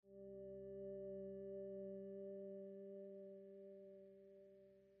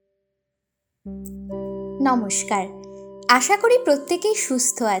নমস্কার, আশা করি প্রত্যেকেই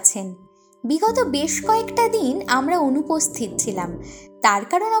সুস্থ আছেন। বিগত বেশ কয়েকটা দিন আমরা অনুপস্থিত ছিলাম, তার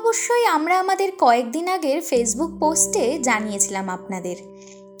কারণ অবশ্যই আমরা আমাদের কয়েকদিন আগের ফেসবুক পোস্টে জানিয়েছিলাম আপনাদের।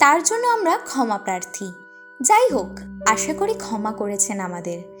 তার জন্য আমরা ক্ষমা প্রার্থী। যাই হোক, আশা করি ক্ষমা করেছেন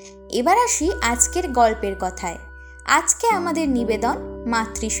আমাদের। এবার আসি আজকের গল্পের কথায়। আজকে আমাদের নিবেদন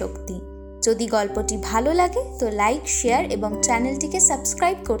মাতৃশক্তি। যদি গল্পটি ভালো লাগে তো লাইক, শেয়ার এবং চ্যানেলটিকে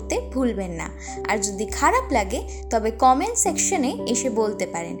সাবস্ক্রাইব করতে ভুলবেন না। আর যদি খারাপ লাগে তবে কমেন্ট সেকশনে এসে বলতে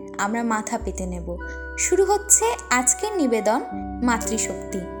পারেন, আমরা মাথা পেতে নেব। শুরু হচ্ছে আজকের নিবেদন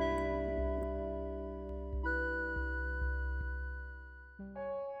মাতৃশক্তি।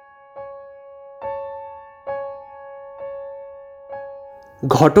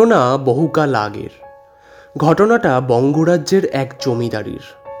 ঘটনা বহুকাল আগের। ঘটনাটা বঙ্গরাজ্যের এক জমিদারির,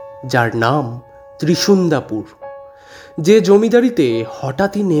 যার নাম ত্রিশুন্দাপুর। যে জমিদারিতে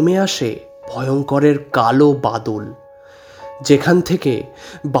হঠাৎই নেমে আসে ভয়ঙ্করের কালো বাদল, যেখান থেকে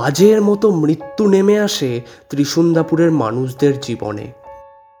বাজের মতো মৃত্যু নেমে আসে ত্রিশুন্দাপুরের মানুষদের জীবনে।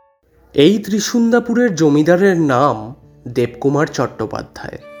 এই ত্রিশুন্দাপুরের জমিদারের নাম দেবকুমার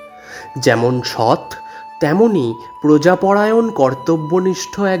চট্টোপাধ্যায়। যেমন সৎ, তেমনি প্রজাপরায়ণ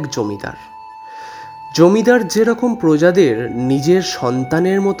কর্তব্যনিষ্ঠ এক জমিদার। জমিদার যেরকম প্রজাদের নিজের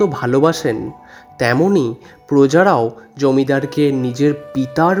সন্তানের মতো ভালোবাসেন, তেমনি প্রজারাও জমিদারকে নিজের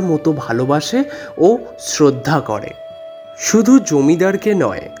পিতার মতো ভালোবাসে ও শ্রদ্ধা করে। শুধু জমিদারকে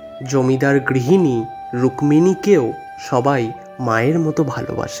নয়, জমিদার গৃহিণী রুক্মিণীকেও সবাই মায়ের মতো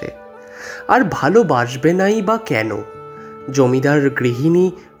ভালোবাসে। আর ভালোবাসবে নাই বা কেন? জমিদার গৃহিণী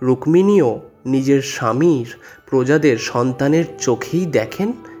রুক্মিণীও নিজের স্বামীর প্রজাদের সন্তানের চোখেই দেখেন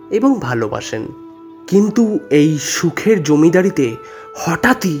এবং ভালোবাসেন। কিন্তু এই সুখের জমিদারিতে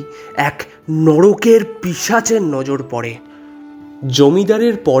হঠাৎই এক নরকের পিশাচের নজর পড়ে।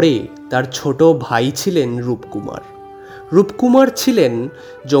 জমিদারের পরে তার ছোট ভাই ছিলেন রূপকুমার। রূপকুমার ছিলেন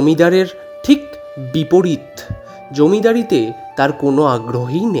জমিদারের ঠিক বিপরীত। জমিদারিতে তার কোনো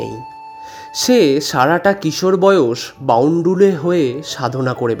আগ্রহই নেই। সে সারাটা কিশোর বয়স বাউন্ডুলে হয়ে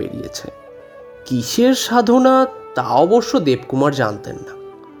সাধনা করে বেরিয়েছে। কিসের সাধনা তা অবশ্য দেবকুমার জানতেন না।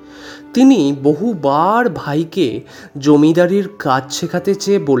 তিনি বহুবার ভাইকে জমিদারির কাজ শেখাতে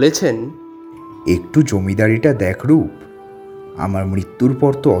চেয়ে বলেছেন, একটু জমিদারিটা দেখ রূপ, আমার মৃত্যুর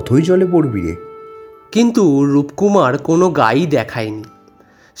পর তো অথই জলে পড়বি রে। কিন্তু রূপকুমার কোনো গাই দেখায়নি।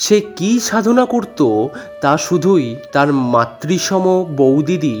 সে কি সাধনা করত তা শুধুই তার মাতৃসম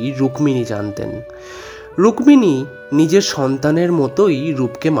বৌদিদি রুক্মিণী জানতেন। রুক্মিণী নিজের সন্তানের মতোই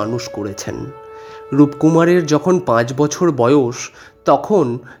রূপকে মানুষ করেছেন। রূপকুমারের যখন 5 বছর বয়স, তখন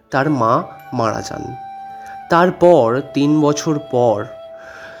তার মা মারা যান। তারপর 3 বছর পর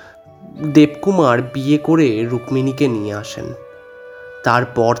দেবকুমার বিয়ে করে রুক্মিণীকে নিয়ে আসেন।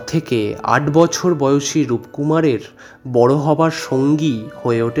 তারপর থেকে 8 বছর বয়সী রূপকুমারের বড় হবার সঙ্গী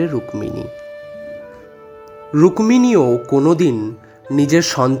হয়ে ওঠে রুক্মিণী। রুক্মিণীও কোনোদিন নিজের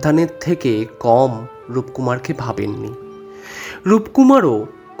সন্তানের থেকে কম রূপকুমারকে ভাবেননি। রূপকুমারও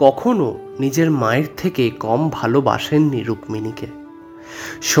কখনো নিজের মায়ের থেকে কম ভালোবাসেননি রুক্মিণীকে।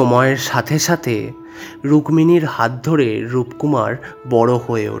 সময়ের সাথে সাথে রুক্মিণীর হাত ধরে রূপকুমার বড়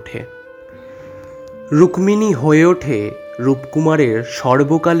হয়ে ওঠে। রুক্মিণী হয়ে ওঠে রূপকুমারের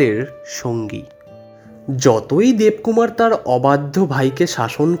সর্বকালের সঙ্গী। যতই দেবকুমার তার অবাধ্য ভাইকে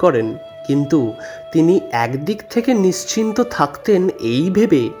শাসন করেন, কিন্তু তিনি একদিক থেকে নিশ্চিন্ত থাকতেন এই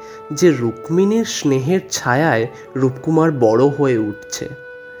ভেবে যে রুক্মিণীর স্নেহের ছায়ায় রূপকুমার বড় হয়ে উঠছে।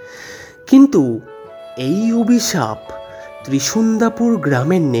 কিন্তু এই অভিশাপ ত্রিশুন্দাপুর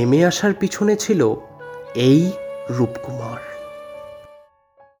গ্রামে নেমে আসার পিছনে ছিল এই রূপকুমার।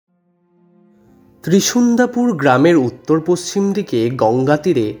 ত্রিশুন্দাপুর গ্রামের উত্তর পশ্চিম দিকে গঙ্গা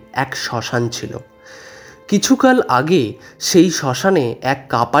তীরে এক শ্মশান ছিল। কিছুকাল আগে সেই শ্মশানে এক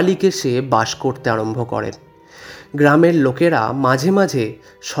কাপালিক এসে বাস করতে আরম্ভ করেন। গ্রামের লোকেরা মাঝে মাঝে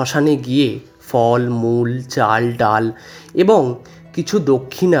শ্মশানে গিয়ে ফল, মূল, চাল, ডাল এবং কিছু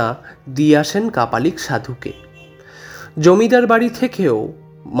দক্ষিণা দিয়ে আসেন কাপালিক সাধুকে। জমিদার বাড়ি থেকেও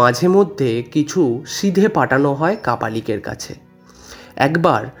মাঝে মধ্যে কিছু সিধে পাঠানো হয় কাপালিকের কাছে।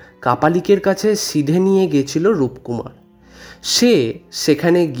 একবার কাপালিকের কাছে সিধে নিয়ে গেছিল রূপকুমার। সে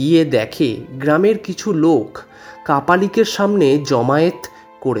সেখানে গিয়ে দেখে গ্রামের কিছু লোক কাপালিকের সামনে জমায়েত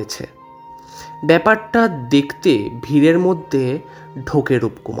করেছে। ব্যাপারটা দেখতে ভিড়ের মধ্যে ঢোকে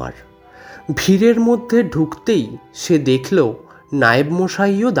রূপকুমার। ভিড়ের মধ্যে ঢুকতেই সে দেখল নায়েব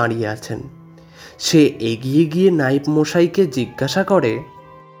মশাইও দাঁড়িয়ে আছেন। সে এগিয়ে গিয়ে নায়েব মশাইকে জিজ্ঞাসা করে,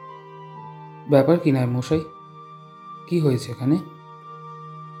 ব্যাপার কি নায়েব মশাই, কি হয়েছে এখানে?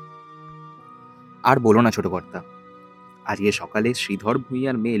 আর বলো না ছোট কর্তা, আজকে সকালে শ্রীধর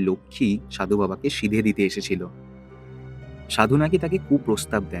ভূঁইয়ার মেয়ে লক্ষ্মী সাধু বাবাকে সিধে দিতে এসেছিল। সাধু নাকি তাকে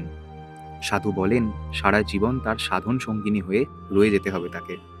কুপ্রস্তাব দেন। সাধু বলেন সারা জীবন তার সাধন সঙ্গিনী হয়ে রয়ে যেতে হবে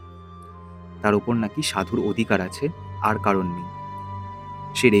তাকে। তার উপর নাকি সাধুর অধিকার আছে, আর কারণ নেই।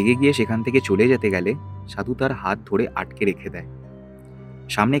 সে রেগে গিয়ে সেখান থেকে চলে যেতে গেলে সাধু তার হাত ধরে আটকে রেখে দেয়।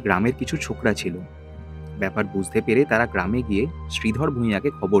 সামনে গ্রামের কিছু ছোকরা ছিল। ব্যাপার বুঝতে পেরে তারা গ্রামে গিয়ে শ্রীধর ভূঁইয়াকে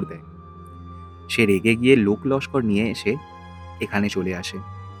খবর দেয়। সে রেগে গিয়ে লোক লস্কর নিয়ে এসে এখানে চলে আসে।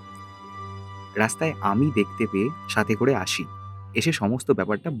 রাস্তায় আমি দেখতে পেয়ে সাথে করে আসি, এসে সমস্ত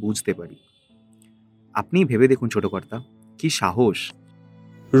ব্যাপারটা বুঝতে পারি। আপনি ভেবে দেখুন ছোট কর্তা, কি সাহস!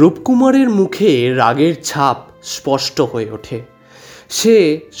 রূপকুমারের মুখে রাগের ছাপ স্পষ্ট হয়ে ওঠে। সে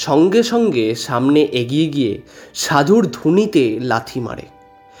সঙ্গে সঙ্গে সামনে এগিয়ে গিয়ে সাধুর ধুনিতে লাথি মারে।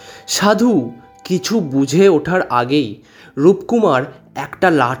 সাধু কিছু বুঝে ওঠার আগেই রূপকুমার একটা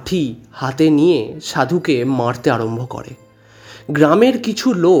লাঠি হাতে নিয়ে সাধুকে মারতে আরম্ভ করে। গ্রামের কিছু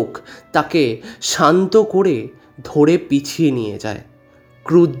লোক তাকে শান্ত করে ধরে পিছিয়ে নিয়ে যায়।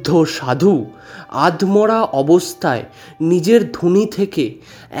 ক্রুদ্ধ সাধু আধমরা অবস্থায় নিজের ধুনি থেকে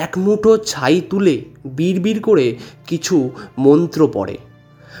এক মুঠো ছাই তুলে বিড়বিড় করে কিছু মন্ত্র পড়ে।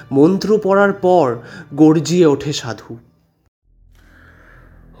 মন্ত্র পড়ার পর গর্জিয়ে ওঠে সাধু।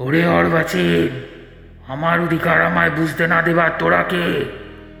 ওরে অর্বাচীন, আমার অধিকার আমায় বুঝতে না দেবার তোরা কে?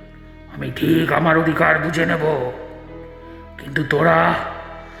 আমি ঠিক আমার অধিকার বুঝে নেব, কিন্তু তোরা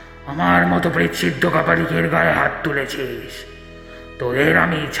আমার মতো প্রেতসিদ্ধ কাপালিকের গায়ে হাত তুলেছিস, তোদের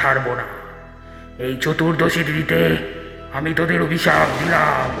আমি ছাড়ব না। এই চতুর্দশী তিথিতে আমি তোদের অভিশাপ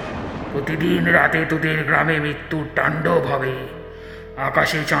দিলাম, প্রতিদিন রাতে তোদের গ্রামে মৃত্যুর তাণ্ডব হবে।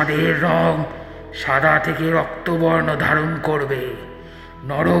 আকাশে চাঁদের রং সাদা থেকে রক্তবর্ণ ধারণ করবে।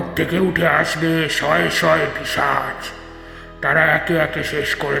 নরক থেকে উঠে আসবে শয়ে শয়ে পিশাচ। তারা একে একে শেষ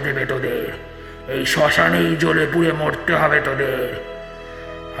করে দেবে তোদের। এই শ্মশানেই জ্বলে পুড়ে মরতে হবে তোদের।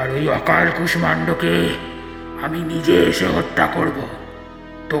 আর ওই অকাল কুষ্মাণ্ডকে আমি নিজে এসে হত্যা করব।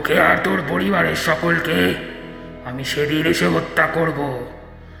 তোকে আর তোর পরিবারের সকলকে আমি সেদিন এসে হত্যা করব,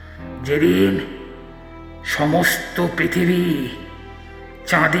 যেদিন সমস্ত পৃথিবী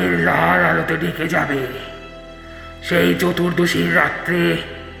চাঁদের লাল আলোতে ঢেকে যাবে। সেই চতুর্দশীর রাত্রে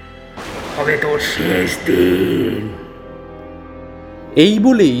হবে তোর শেষ দিন। এই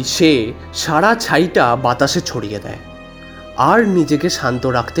বলেই সে সারা ছাইটা বাতাসে ছড়িয়ে দেয়। আর নিজেকে শান্ত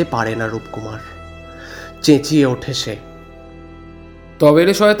রাখতে পারে না রূপকুমার। চেঁচিয়ে ওঠে সে, তবে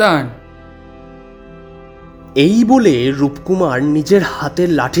রে শয়তান! এই বলে রূপকুমার নিজের হাতের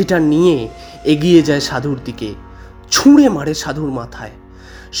লাঠিটা নিয়ে এগিয়ে যায় সাধুর দিকে, ছুঁড়ে মারে সাধুর মাথায়।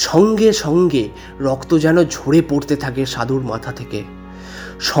 সঙ্গে সঙ্গে রক্ত যেন ঝরে পড়তে থাকে সাধুর মাথা থেকে।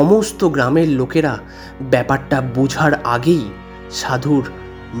 সমস্ত গ্রামের লোকেরা ব্যাপারটা বোঝার আগেই সাধুর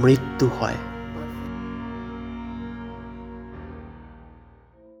মৃত্যু হয়।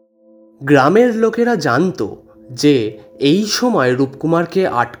 গ্রামের লোকেরা জানতো যে এই সময় রূপকুমারকে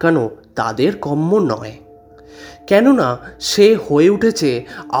আটকানো তাদের কম্য নয়, কেননা সে হয়ে উঠেছে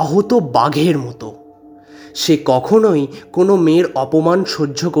আহত বাঘের মতো। সে কখনোই কোনো মেয়ের অপমান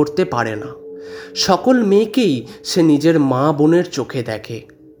সহ্য করতে পারে না। সকল মেয়েকেই সে নিজের মা বোনের চোখে দেখে।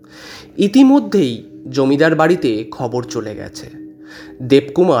 ইতিমধ্যেই জমিদার বাড়িতে খবর চলে গেছে।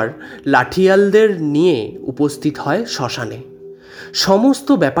 দেবকুমার লাঠিয়ালদের নিয়ে উপস্থিত হয় শ্মশানে। সমস্ত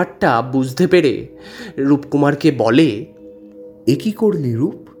ব্যাপারটা বুঝতে পেরে রূপকুমারকে বলে, এ কি করলি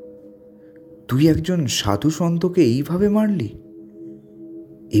রূপ? তুই একজন সাধু সন্তকে এইভাবে মারলি?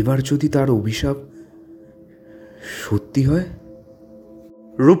 এবার যদি তার অভিশাপ সত্যি হয়?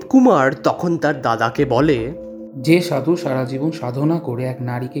 রূপকুমার তখন তার দাদাকে বলে, যে সাধু সারা জীবন সাধনা করে এক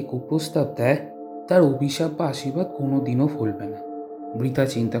নারীকে কুপ্রস্তাব দেয়, তার অভিশাপ বা আশীর্বাদ কোনো দিনও ফলবে না। বৃথা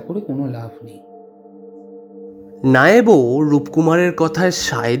চিন্তা করে কোনো লাভ নেই। নায়েবও রূপকুমারের কথায়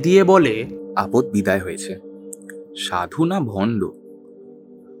সায় দিয়ে বলে, আপদ বিদায় হয়েছে, সাধু না ভণ্ড।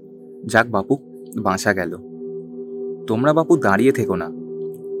 যাক বাপু, বাঁচা গেল। তোমরা বাপু দাঁড়িয়ে থেকো না,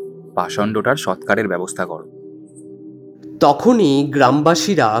 পাষণ্ডটার সৎকারের ব্যবস্থা করো। তখনই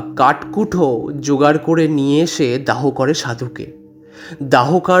গ্রামবাসীরা কাঠকুঠো জোগাড় করে নিয়ে এসে দাহ করে সাধুকে।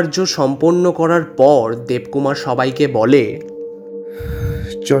 দাহকার্য সম্পন্ন করার পর দেবকুমার সবাইকে বলে,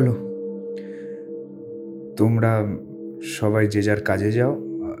 চলো, তোমরা সবাই যে যার কাজে যাও।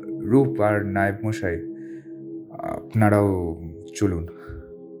 রূপ আর নায়েব মশাই, আপনারাও চলুন।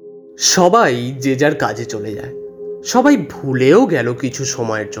 সবাই যে যার কাজে চলে যায়। সবাই ভুলেও গেল কিছু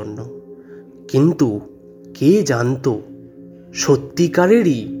সময়ের জন্য, কিন্তু কে জানতো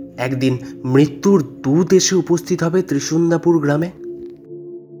সত্যিকারেরই একদিন মৃত্যুর দূত এসে উপস্থিত হবে ত্রিশুন্দাপুর গ্রামে।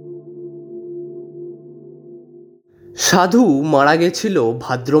 সাধু মারা গেছিল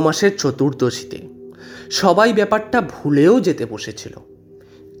ভাদ্র মাসের চতুর্দশীতে। সবাই ব্যাপারটা ভুলেও যেতে বসেছিল।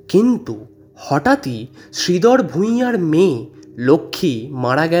 কিন্তু হঠাৎই শ্রীধর ভূঁইয়ার মেয়ে লক্ষ্মী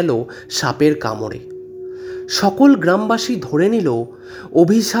মারা গেল সাপের কামড়ে। সকল গ্রামবাসী ধরে নিল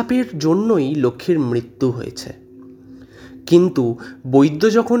অভিশাপের জন্যই লক্ষ্মীর মৃত্যু হয়েছে। কিন্তু বৈদ্য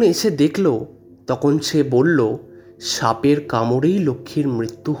যখন এসে দেখল, তখন সে বলল সাপের কামড়েই লক্ষ্মীর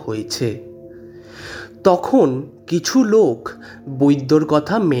মৃত্যু হয়েছে। তখন কিছু লোক বৈদ্যর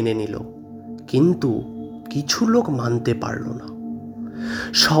কথা মেনে নিল, কিন্তু কিছু লোক মানতে পারল না।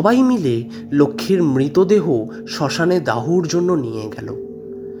 সবাই মিলে লক্ষ্মীর মৃতদেহ শ্মশানে দাহর জন্য নিয়ে গেল।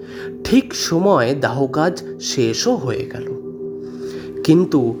 ঠিক সময় দাহ কাজ শেষও হয়ে গেল।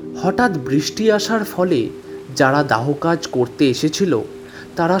 কিন্তু হঠাৎ বৃষ্টি আসার ফলে যারা দাহ কাজ করতে এসেছিল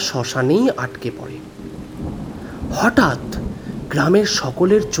তারা শ্মশানেই আটকে পড়ে। হঠাৎ গ্রামের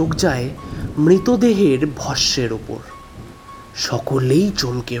সকলের চোখ যায় মৃতদেহের ভস্মের ওপর। সকলেই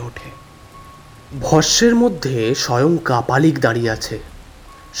চমকে ওঠে। ভস্মের মধ্যে স্বয়ং কাপালিক দাঁড়িয়ে আছে।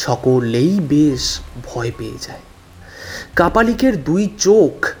 সকলেই বেশ ভয় পেয়ে যায়। কাপালিকের দুই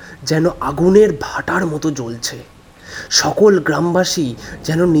চোখ যেন আগুনের ভাটার মতো জ্বলছে। সকল গ্রামবাসী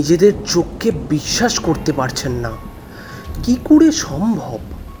যেন নিজেদের চোখকে বিশ্বাস করতে পারছেন না। কি করে সম্ভব?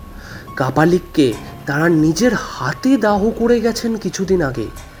 কাপালিককে তারা নিজের হাতে দাহ করে গেছেন কিছুদিন আগে,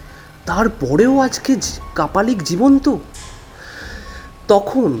 তারপরেও আজকে কাপালিক জীবন্ত।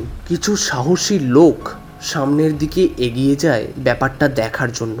 তখন কিছু সাহসী লোক সামনের দিকে এগিয়ে যায় ব্যাপারটা দেখার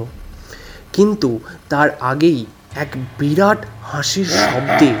জন্য। কিন্তু তার আগেই এক বিরাট হাসির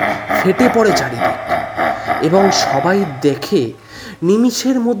শব্দে ফেটে পড়ে চারিদিক, এবং সবাই দেখে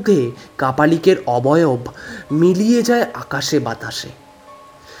নিমিষের মধ্যে কাপালিকের অবয়ব মিলিয়ে যায় আকাশে বাতাসে।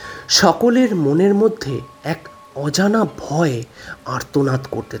 সকলের মনের মধ্যে এক অজানা ভয় আর্তনাদ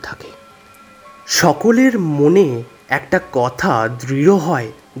করতে থাকে। সকলের মনে একটা কথা দৃঢ় হয়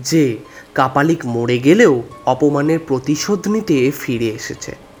যে কাপালিক মরে গেলেও অপমানের প্রতিশোধ নিতে ফিরে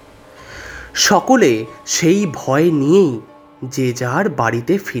এসেছে। সকলে সেই ভয় নিয়েই যে যার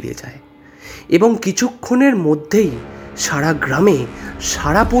বাড়িতে ফিরে যায়, এবং কিছুক্ষণের মধ্যেই সারা গ্রামে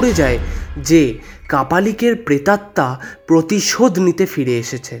সাড়া পড়ে যায় যে কাপালিকের প্রেতাত্মা প্রতিশোধ নিতে ফিরে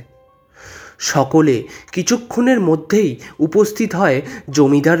এসেছে। সকলে কিছুক্ষণের মধ্যেই উপস্থিত হয়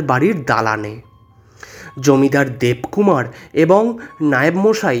জমিদার বাড়ির দালানে। জমিদার দেবকুমার এবং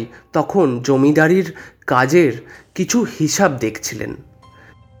নায়েবমশাই তখন জমিদারির কাজের কিছু হিসাব দেখছিলেন।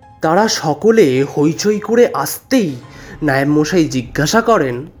 তারা সকলে হইচই করে আসতেই নায়েবমশাই জিজ্ঞাসা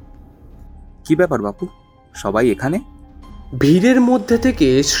করেন, কি ব্যাপার বাপু, সবাই এখানে? ভিড়ের মধ্যে থেকে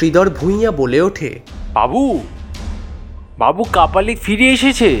শ্রীধর ভূঁইয়া বলে ওঠে, বাবু, বাবু কাপালিক ফিরে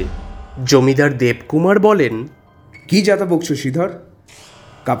এসেছে। জমিদার দেবকুমার বলেন, কি যাতা বকছো শ্রীধর?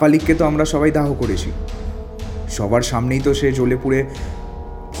 কাপালিককে তো আমরা সবাই দাহ করেছি। সবার সামনেই তো সে জ্বলে পুড়ে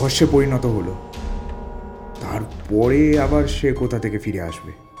ভস্মে পরিণত হলো। তারপরে আবার সে কোথা থেকে ফিরে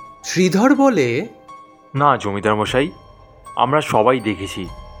আসবে? শ্রীধর বলে, না জমিদার মশাই, আমরা সবাই দেখেছি।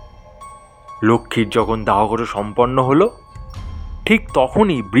 লক্ষ্মীর যখন দাহ করা সম্পন্ন হলো, ঠিক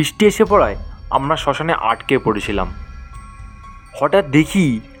তখনই বৃষ্টি এসে পড়ায় আমরা শ্মশানে আটকে পড়েছিলাম। হঠাৎ দেখি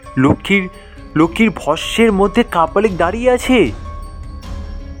লক্ষ্মীর ভস্মের মধ্যে কাপালিক দাঁড়িয়ে আছে।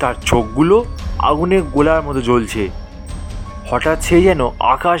 তার চোখগুলো আগুনের গোলার মতো জ্বলছে। হঠাৎ সে যেন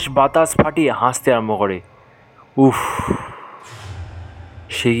আকাশ বাতাস ফাটিয়ে হাসতে আরম্ভ করে। উফ,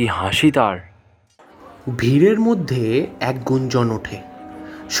 সে কি হাসি তার! ভিড়ের মধ্যে এক গুঞ্জন ওঠে।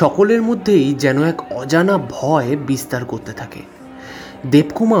 সকলের মধ্যেই যেন এক অজানা ভয় বিস্তার করতে থাকে।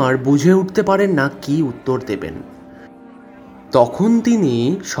 দেবকুমার বুঝে উঠতে পারেন না কি উত্তর দেবেন। তখন তিনি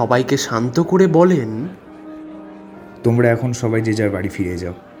সবাইকে শান্ত করে বলেন, তোমরা এখন সবাই যে যার বাড়ি ফিরে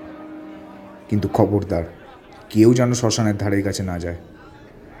যাও, কিন্তু খবরদার কেউ যেন শ্মশানের ধারের কাছে না যায়।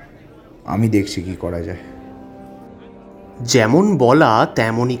 আমি দেখছি কি করা যায়। যেমন বলা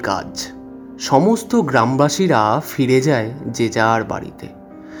তেমনই কাজ। সমস্ত গ্রামবাসীরা ফিরে যায় যে যার বাড়িতে।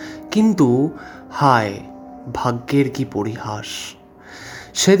 কিন্তু হায়, ভাগ্যের কি পরিহাস!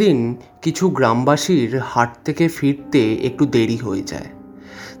 সেদিন কিছু গ্রামবাসীর হাট থেকে ফিরতে একটু দেরি হয়ে যায়।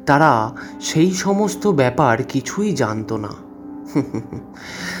 তারা সেই সমস্ত ব্যাপার কিছুই জানতো না।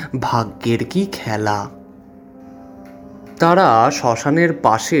 ভাগ্যের কি খেলা! তারা শ্মশানের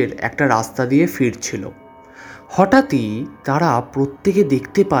পাশের একটা রাস্তা দিয়ে ফিরছিল। হঠাৎই তারা প্রত্যেকে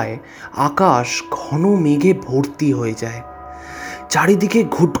দেখতে পায় আকাশ ঘন মেঘে ভর্তি হয়ে যায়। চারিদিকে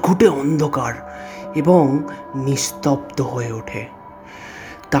ঘুটঘুটে অন্ধকার এবং নিস্তব্ধ হয়ে ওঠে।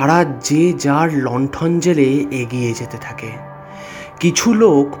 তারা যে যার লণ্ঠন জ্বেলে এগিয়ে যেতে থাকে। কিছু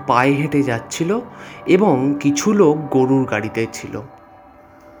লোক পায়ে হেঁটে যাচ্ছিল এবং কিছু লোক গরুর গাড়িতে ছিল।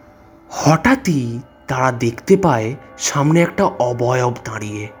 হঠাৎই তারা দেখতে পায় সামনে একটা অবয়ব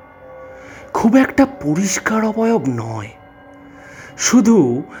দাঁড়িয়ে। খুব একটা পরিষ্কার অবয়ব নয়, শুধু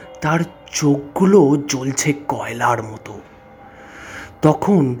তার চোখগুলো জ্বলছে কয়লার মতো।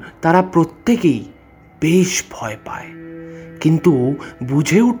 তখন তারা প্রত্যেকেই বেশ ভয় পায়, কিন্তু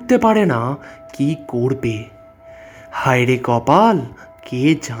বুঝে উঠতে পারে না কি করবে। হায়রে কপাল, কে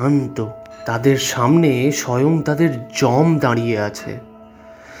জানতো তাদের সামনে স্বয়ং তাদের যম দাঁড়িয়ে আছে।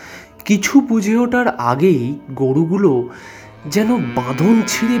 কিছু বুঝে ওঠার আগেই গরুগুলো যেন বাঁধন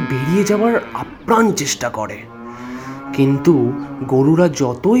ছিঁড়ে বেরিয়ে যাওয়ার আপ্রাণ চেষ্টা করে, কিন্তু গরুরা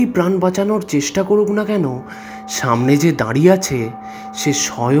যতই প্রাণ বাঁচানোর চেষ্টা করুক না কেন, সামনে যে দাঁড়িয়ে আছে সে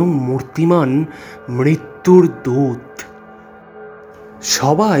স্বয়ং মূর্তিমান মৃত্যুর দূত।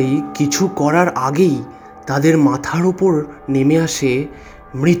 সবাই কিছু করার আগেই তাদের মাথার ওপর নেমে আসে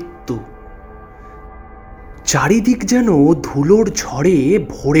মৃত্যু। চারিদিক যেন ধুলোর ঝড়ে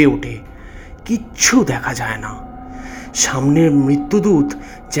ভরে ওঠে, কিচ্ছু দেখা যায় না। সামনের মৃত্যুদূত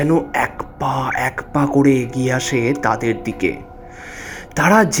যেন এক পা করে এগিয়ে আসে তাদের দিকে।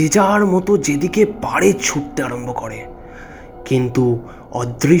 তারা যে যার মতো যেদিকে পারে ছুটতে আরম্ভ করে, কিন্তু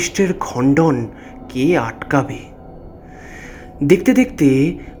অদৃষ্টের খণ্ডন কে আটকাবে? দেখতে দেখতে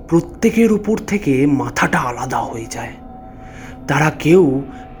প্রত্যেকের উপর থেকে মাথাটা আলাদা হয়ে যায়। তারা কেউ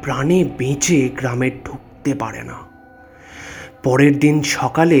প্রাণে বেঁচে গ্রামে ঢুকতে পারে না। পরের দিন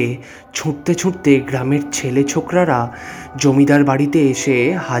সকালে ছুটতে ছুটতে গ্রামের ছেলে ছোকরারা জমিদার বাড়িতে এসে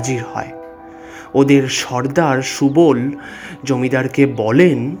হাজির হয়। ওদের সর্দার সুবল জমিদারকে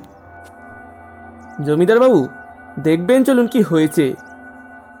বলেন, জমিদার বাবু, দেখবেন চলুন কি হয়েছে।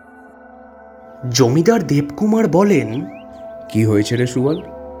 জমিদার দেবকুমার বলেন, কি হয়েছে রে সুবল,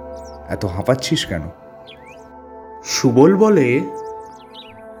 এত হাঁপাচ্ছিস কেন? সুবল বলে,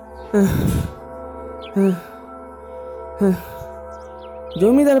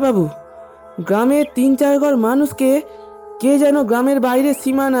 জমিদার বাবু, গ্রামের 3-4 ঘর মানুষকে কে যেন গ্রামের বাইরের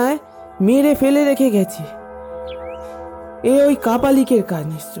সীমানায় মেরে ফেলে রেখে গেছে। ওই কাপালিকের কাজ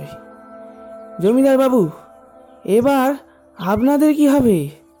নিশ্চয়ই। জমিদার বাবু, এবার আপনাদের কি হবে?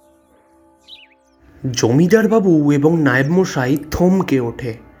 জমিদার বাবু এবং নায়েব মশাই থমকে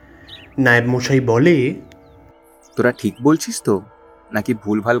ওঠে। নায়েব মশাই বলে, তোরা ঠিক বলছিস তো, নাকি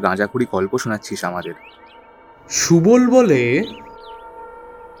ভুলভাল গাঁজাখুরি গল্প শোনাচ্ছিস আমাদের? সুবল বলে,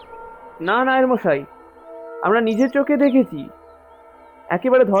 না নায়ের মশাই, আমরা নিজের চোখে দেখেছি।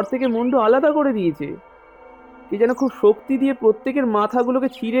 একেবারে ধর থেকে মুন্ডু আলাদা করে দিয়েছে। কি যেন খুব শক্তি দিয়ে প্রত্যেকের মাথাগুলোকে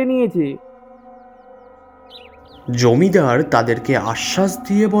ছিঁড়ে নিয়েছে। জমিদার তাদেরকে আশ্বাস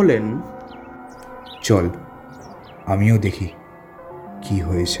দিয়ে বলেন, চল আমিও দেখি কি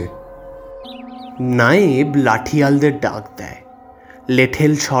হয়েছে। নায়েব লাঠিয়ালদের ডাক দেয়।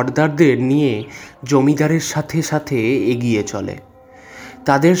 লেঠেল সর্দারদের নিয়ে জমিদারের সাথে সাথে এগিয়ে চলে।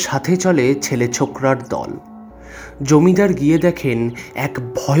 তাদের সাথে চলে ছেলে ছোকরার দল। জমিদার গিয়ে দেখেন এক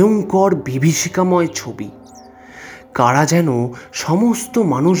ভয়ঙ্কর বিভীষিকাময় ছবি। কারা যেন সমস্ত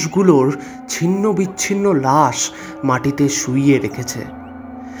মানুষগুলোর ছিন্ন বিচ্ছিন্ন লাশ মাটিতে শুইয়ে রেখেছে।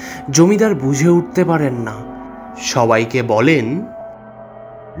 জমিদার বুঝে উঠতে পারেন না। সবাইকে বলেন,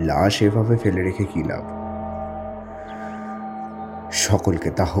 লাশ এভাবে ফেলে রেখে কি লাভ? সকলকে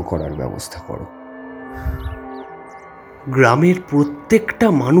দাহ করার ব্যবস্থা করো। গ্রামের প্রত্যেকটা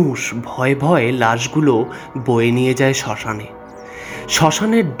মানুষ ভয়ে ভয়ে লাশগুলো বয়ে নিয়ে যায় শ্মশানে।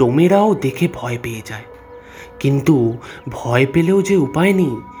 শ্মশানের ডোমেরাও দেখে ভয় পেয়ে যায়, কিন্তু ভয় পেলেও যে উপায়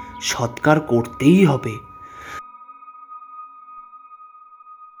নেই, সৎকার করতেই হবে।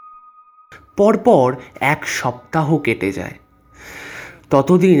 পরপর 1 সপ্তাহ কেটে যায়।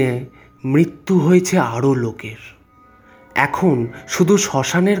 ততদিনে মৃত্যু হয়েছে আরও লোকের। এখন শুধু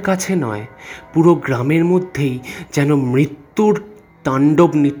শ্মশানের কাছে নয়, পুরো গ্রামের মধ্যেই যেন মৃত্যুর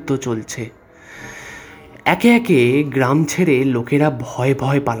তাণ্ডব নৃত্য চলছে। একে একে গ্রাম ছেড়ে লোকেরা ভয়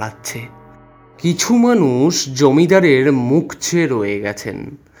ভয় পালাচ্ছে। কিছু মানুষ জমিদারের মুখ চেয়ে রয়ে গেছেন।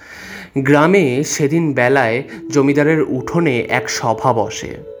 গ্রামে সেদিন বেলায় জমিদারের উঠোনে এক সভা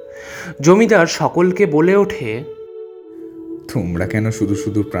বসে। জমিদার সকলকে বলে ওঠে, তোমরা কেন শুধু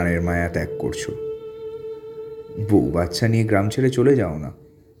শুধু প্রাণের মায়া ত্যাগ করছো? বউ বাচ্চা নিয়ে গ্রাম ছেড়ে চলে যাও না।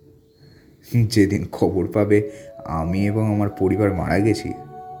 যেদিন খবর পাবে আমি এবং আমার পরিবার মারা গেছি,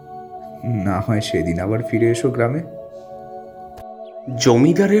 না হয় সেদিন আবার ফিরে এসো গ্রামে।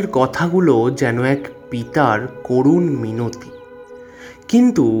 জমিদারের কথাগুলো যেন এক পিতার করুণ মিনতি,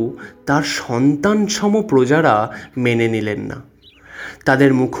 কিন্তু তার সন্তান সম প্রজারা মেনে নিলেন না।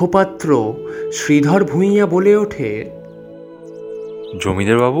 তাদের মুখপাত্র শ্রীধর ভূঁইয়া বলে ওঠে,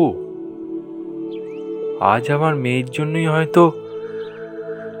 জমিদার বাবু, আজ আমার মেয়ের জন্যই হয়তো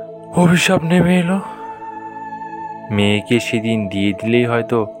অভিশাপ নেমে এলো। মেয়েকে সেদিন দিয়ে দিলেই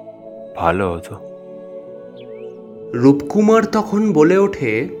হয়তো ভালো হতো। রূপকুমার তখন বলে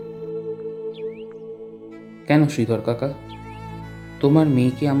ওঠে, কেন শ্রীধর কাকা, তোমার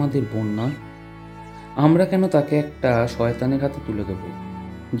মেয়ে কি আমাদের বোন নয়? আমরা কেন তাকে একটা শয়তানের হাতে তুলে দেব?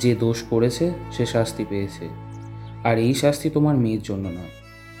 যে দোষ করেছে সে শাস্তি পেয়েছে, আর এই শাস্তি তোমার মেয়ের জন্য নয়,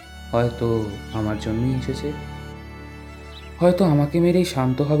 হয়তো আমার জন্যই এসেছে। হয়তো আমাকে মেরেই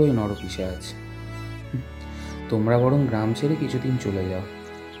শান্ত হবে ওই নরপিশাচ। তোমরা বরং গ্রাম ছেড়ে কিছুদিন চলে যাও,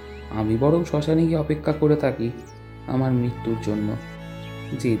 আমি বরং শ্মশানে গিয়ে অপেক্ষা করে থাকি আমার মৃত্যুর জন্য।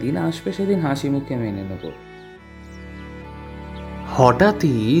 যেদিন আসবে সেদিন হাসি মুখে মেনে নেব।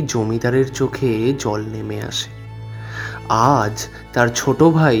 হঠাৎই জমিদারের চোখে জল নেমে আসে। আজ তার ছোট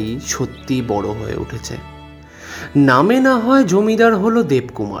ভাই সত্যি বড় হয়ে উঠেছে। নামে না হয় জমিদার হলো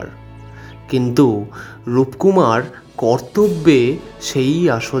দেবকুমার, কিন্তু রূপকুমার কর্তব্যে সেই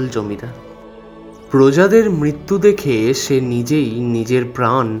আসল জমিদার। প্রজাদের মৃত্যু দেখে সে নিজেই নিজের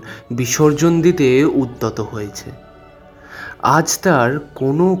প্রাণ বিসর্জন দিতে উদ্যত হয়েছে। আজ তার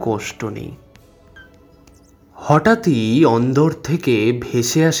কোনো কষ্ট নেই। হঠাৎই অন্দর থেকে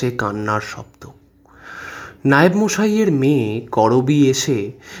ভেসে আসে কান্নার শব্দ। নায়েব মশাইয়ের মেয়ে করবী এসে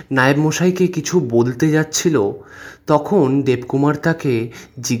নায়েব মশাইকে কিছু বলতে যাচ্ছিল, তখন দেবকুমার তাকে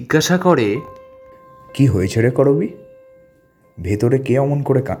জিজ্ঞাসা করে, কি হয়েছে রে করবি? ভেতরে কে অমন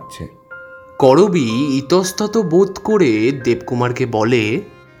করে কাঁদছে? করবী ইতস্তত বোধ করে দেবকুমারকে বলে,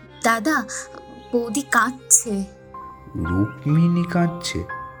 দাদা, বৌদি কাঁদছে। রুক্মিণী কাঁদছে?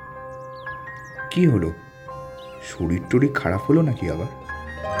 কি হলো? শরীর টরীর খারাপ হলো নাকি আবার?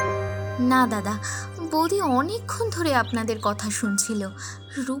 না দাদা, বৌদি অনেকক্ষণ ধরে আপনাদের কথা শুনছিল।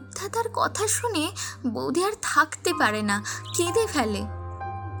 রূপদাদার কথা শুনে বৌদি আর থাকতে পারে না, কেঁদে ফেলে।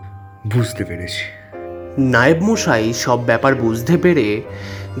 বুঝতে পেরেছি। নায়েব মশাই সব ব্যাপার বুঝতে পেরে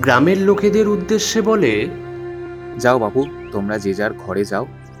গ্রামের লোকেদের উদ্দেশ্যে বলে, যাও বাবু, তোমরা যে যার ঘরে যাও,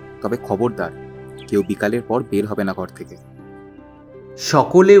 তবে খবরদার কেউ বিকালের পর বের হবে না ঘর থেকে।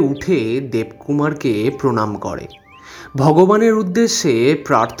 সকলে উঠে দেবকুমারকে প্রণাম করে, ভগবানের উদ্দেশ্যে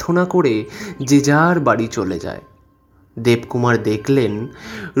প্রার্থনা করে যে যার বাড়ি চলে যায়। দেবকুমার দেখলেন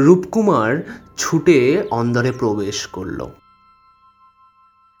রূপকুমার ছুটে অন্দরে প্রবেশ করল।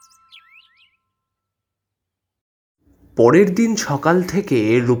 পরের দিন সকাল থেকে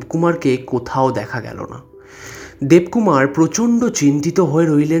রূপকুমারকে কোথাও দেখা গেল না। দেবকুমার প্রচণ্ড চিন্তিত হয়ে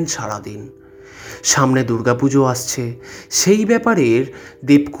রইলেন সারাদিন। সামনে দুর্গাপুজো আসছে, সেই ব্যাপারের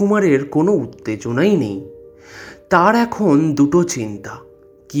দেবকুমারের কোনো উত্তেজনাই নেই। তার এখন দুটো চিন্তা: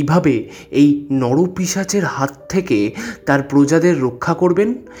 কিভাবে এই নরপিশাচের হাত থেকে তার প্রজাদের রক্ষা করবেন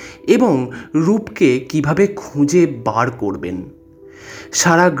এবং রূপকে কিভাবে খুঁজে বার করবেন।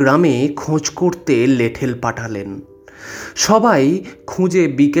 সারা গ্রামে খোঁজ করতে লেঠেল পাঠালেন। সবাই খুঁজে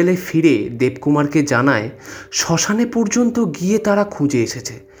বিকেলে ফিরে দেবকুমারকে জানায় শ্মশানে পর্যন্ত গিয়ে তারা খুঁজে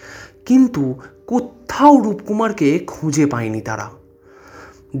এসেছে, কিন্তু কোথাও রূপকুমারকে খুঁজে পায়নি তারা।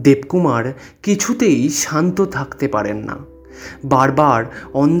 দেবকুমার কিছুতেই শান্ত থাকতে পারেন না, বারবার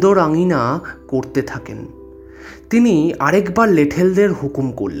অন্দর আঙিনা করতে থাকেন। তিনি আরেকবার লেঠেলদের হুকুম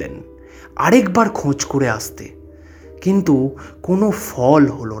করলেন আরেকবার খোঁজ করে আসতে, কিন্তু কোনো ফল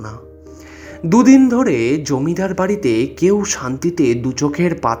হলো না। দুদিন ধরে জমিদার বাড়িতে কেউ শান্তিতে দু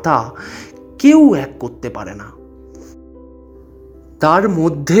চোখের পাতা কেউ এক করতে পারে না। তার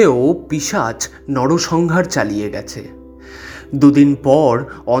মধ্যেও পিশাচ নরসংহার চালিয়ে গেছে। দুদিন পর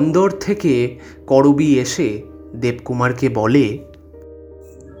অন্দর থেকে করবী এসে দেবকুমারকে বলে,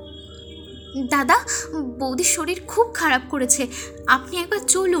 দাদা, বৌদির শরীর খুব খারাপ করেছে, আপনি একবার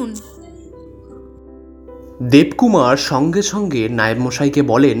চলুন। দেবকুমার সঙ্গে সঙ্গে নায়েব মশাইকে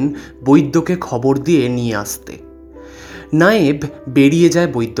বলেন বৈদ্যকে খবর দিয়ে নিয়ে আসতে। নায়েব বেরিয়ে যায়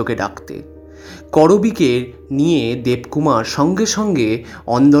বৈদ্যকে ডাকতে। করবীকে নিয়ে দেবকুমার সঙ্গে সঙ্গে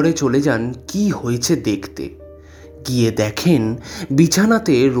অন্দরে চলে যান কি হয়েছে দেখতে। গিয়ে দেখেন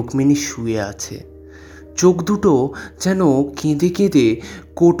বিছানাতে রুক্মিণী শুয়ে আছে। চোখ দুটো যেন কেঁদে কেঁদে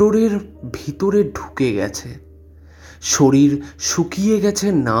কোটরের ভিতরে ঢুকে গেছে, শরীর শুকিয়ে গেছে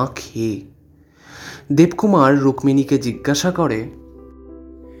না খেয়ে। দেবকুমার রুক্মিণীকে জিজ্ঞাসা করে,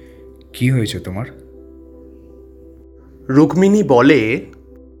 কি হয়েছে তোমার? রুক্মিণী বলে,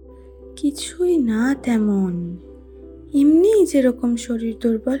 কিছুই না তেমন, এমনি যেরকম শরীর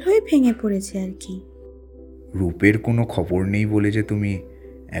দুর্বল হয়ে ভেঙে পড়েছে আর কি। রূপের কোনো খবর নেই বলে যে তুমি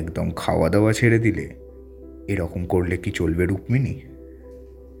একদম খাওয়া দাওয়া ছেড়ে দিলে, এরকম করলে কি চলবে রুক্মিণী?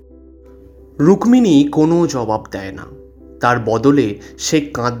 রুক্মিণী কোনো জবাব দেয় না, তার বদলে সে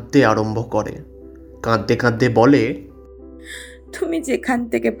কাঁদতে আরম্ভ করে। কাঁদতে কাঁদতে বলে, তুমি যেখান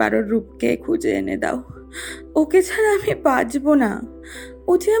থেকে পারো রূপকে খুঁজে এনে দাও, ওকে ছাড়া আমি বাঁচবো না।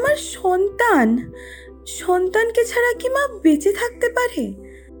 ও যে আমার সন্তান, সন্তানকে ছাড়া কি মা বেঁচে থাকতে পারে?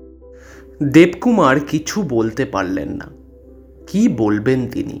 দেবকুমার কিছু বলতে পারলেন না। কি বলবেন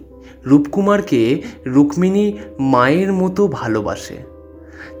তিনি? রূপকুমারকে রুক্মিণী মায়ের মতো ভালোবাসে,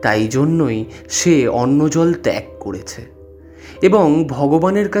 তাই জন্যই সে অন্নজল ত্যাগ করেছে এবং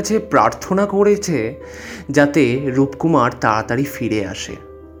ভগবানের কাছে প্রার্থনা করেছে যাতে রূপকুমার তাড়াতাড়ি ফিরে আসে।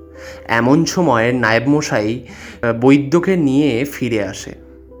 এমন সময় নায়েবমশাই বৈদ্যকে নিয়ে ফিরে আসে।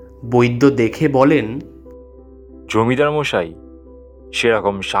 বৈদ্য দেখে বলেন, জমিদার মশাই,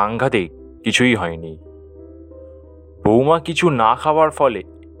 সেরকম সাংঘাতিক কিছুই হয়নি। বৌমা কিছু না খাওয়ার ফলে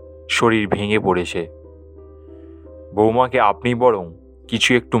শরীর ভেঙে পড়েছে। বৌমাকে আপনি বরং কিছু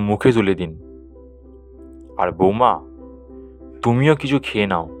একটু মুখে তুলে দিন। আর বৌমা, তুমিও কিছু খেয়ে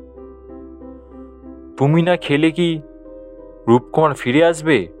নাও। তুমি না খেলে কি রূপকুমার ফিরে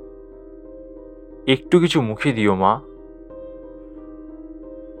আসবে? একটু কিছু মুখে দিও মা।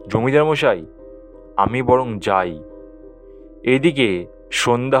 জমিদার মশাই, আমি বরং যাই। এদিকে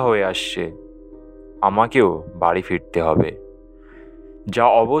সন্ধ্যা হয়ে আসছে, আমাকেও বাড়ি ফিরতে হবে। যা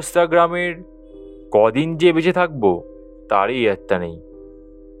অবস্থা গ্রামের, কদিন যে বেঁচে থাকবো তারই একটা নেই।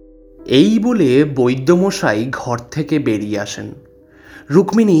 এই বলে বৈদ্যমশাই ঘর থেকে বেরিয়ে আসেন।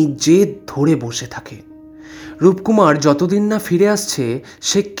 রুক্মিণী জেদ ধরে বসে থাকে। রূপকুমার যতদিন না ফিরে আসছে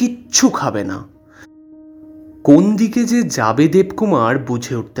সে কিচ্ছু খাবে না। কোন দিকে যে যাবে দেবকুমার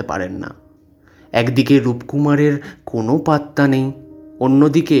বুঝে উঠতে পারেন না। একদিকে রূপকুমারের কোনো পাত্তা নেই,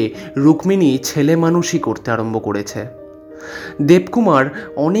 অন্যদিকে রুক্মিণী ছেলে মানুষই করতে আরম্ভ করেছে। দেবকুমার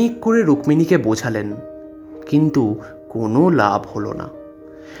অনেক করে রুক্মিণীকে বোঝালেন, কিন্তু কোনো লাভ হলো না।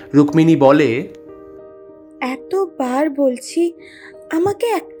 রুক্মিণী বলে, এতবার বলছি আমাকে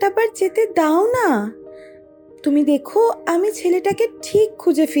একটাবার যেতে দাও না। তুমি দেখো আমি ছেলেটাকে ঠিক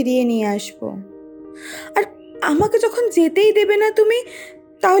খুঁজে ফিরিয়ে নিয়ে আসবো। আর আমাকে যখন যেতেই দেবে না তুমি,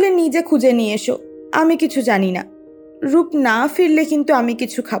 তাহলে নিজে খুঁজে নিয়ে এসো। আমি কিছু জানি না। রূপ না ফিরলে কিন্তু আমি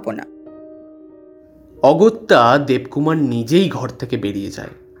কিছু খাবো না। অগত্যা দেবকুমার নিজেই ঘর থেকে বেরিয়ে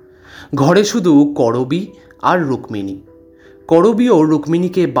যায়। ঘরে শুধু করবী আর রুক্মিণী। করবীও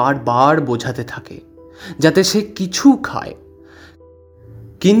রুক্মিণীকে বারবার বোঝাতে থাকে যাতে সে কিছু খায়,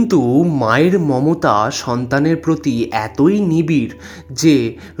 কিন্তু মায়ের মমতা সন্তানের প্রতি এতই নিবিড় যে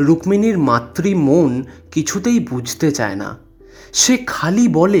রুক্মিণীর মাতৃ মন কিছুতেই বুঝতে চায় না। সে খালি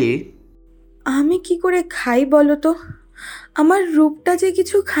বলে, আমি কি করে খাই বলো তো? আমার রূপটা যে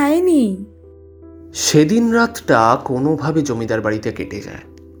কিছু খায়নি। সেদিন রাতটা কোনোভাবে জমিদার বাড়িতে কেটে যায়।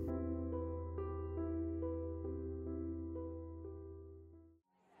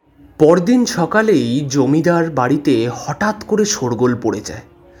 পরদিন সকালেই জমিদার বাড়িতে হঠাৎ করে শোরগোল পড়ে যায়।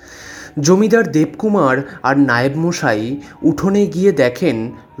 জমিদার দেবকুমার আর নায়েবমশাই উঠোনে গিয়ে দেখেন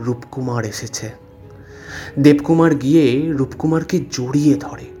রূপকুমার এসেছে। দেবকুমার গিয়ে রূপকুমারকে জড়িয়ে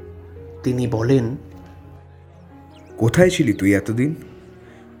ধরে। তিনি বলেন, কোথায় ছিলি তুই এতদিন?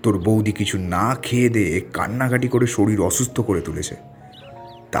 তোর বৌদি কিছু না খেয়ে দিয়ে কান্নাকাটি করে শরীর অসুস্থ করে তুলেছে,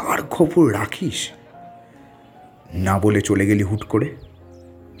 তার খবর রাখিস না বলে চলে গেলি হুট করে।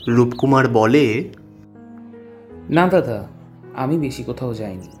 রূপকুমার বলে, না দাদা, আমি বেশি কোথাও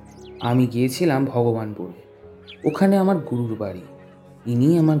যাইনি। আমি গিয়েছিলাম ভগবানপুরে। ওখানে আমার গুরুর বাড়ি। ইনি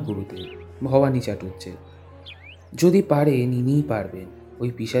আমার গুরুদেব, ভবানী চাটুর্যে। যদি পারেন ইনিই পারবেন ওই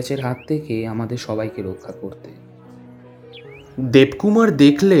পিশাচের হাত থেকে আমাদের সবাইকে রক্ষা করতে। দেবকুমার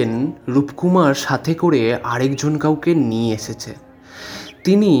দেখলেন রূপকুমার সাথে করে আরেকজন কাউকে নিয়ে এসেছে।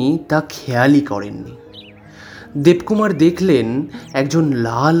 তিনি তা খেয়ালই করেননি। দেবকুমার দেখলেন একজন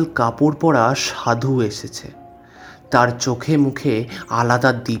লাল কাপড় পরা সাধু এসেছে। তার চোখে মুখে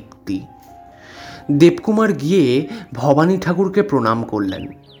আলাদা দীপ্তি। দেবকুমার গিয়ে ভবানী ঠাকুরকে প্রণাম করলেন।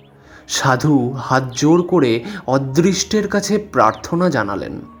 সাধু হাত জোর করে অদৃষ্টের কাছে প্রার্থনা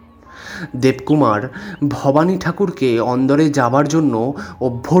জানালেন। দেবকুমার ভবানী ঠাকুরকে অন্দরে যাবার জন্য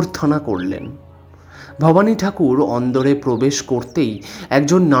অভ্যর্থনা করলেন। ভবানী ঠাকুর অন্দরে প্রবেশ করতেই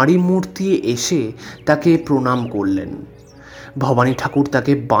একজন নারী মূর্তি এসে তাকে প্রণাম করলেন। ভবানী ঠাকুর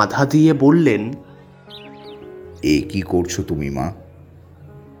তাকে বাধা দিয়ে বললেন, এ কি করছো তুমি মা?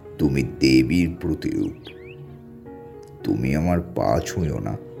 তুমি দেবীর প্রতিরূপ। তুমি আমার পা ছুঁয়ো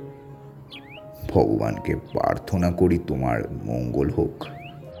না। ভগবানকে প্রার্থনা করি তোমার মঙ্গল হোক।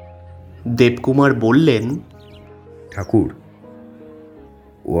 দেবকুমার বললেন, ঠাকুর,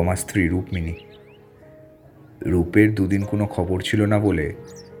 ও আমার স্ত্রী রুক্মিণী। রূপের দুদিন কোনো খবর ছিল না বলে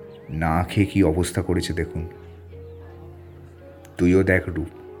না খেয়ে কি অবস্থা করেছে দেখুন। তুইও দেখ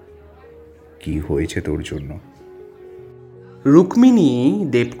রূপ, কি হয়েছে তোর জন্য। রুক্মিণী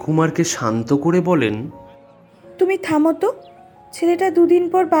দেবকুমারকে শান্ত করে বলেন, তুমি থামো তো। ছেলেটা দুদিন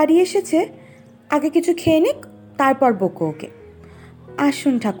পর বাড়ি এসেছে, আগে কিছু খেয়ে নিক, তারপর বকো ওকে।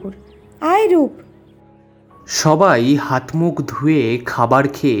 আসুন ঠাকুর, আয় রূপ। সবাই হাত মুখ ধুয়ে খাবার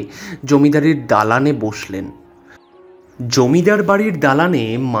খেয়ে জমিদারের দালানে বসলেন। জমিদার বাড়ির দালানে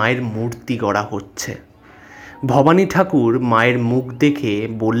মায়ের মূর্তি গড়া হচ্ছে। ভবানী ঠাকুর মায়ের মুখ দেখে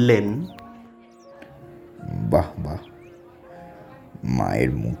বললেন, বাহ বাহ,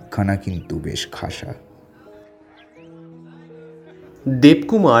 মায়ের মুখখানা কিন্তু বেশ খাসা।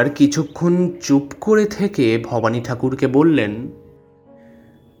 দেবকুমার কিছুক্ষণ চুপ করে থেকে ভবানী ঠাকুরকে বললেন,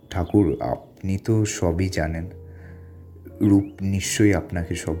 ঠাকুর, আপনি তো সবই জানেন, রূপ নিশ্চয়ই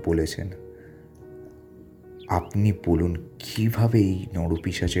আপনাকে সব বলেছেন। আপনি বলুন, কিভাবে এই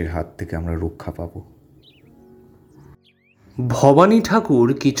নরপিশাচের হাত থেকে আমরা রক্ষা পাব? ভবানী ঠাকুর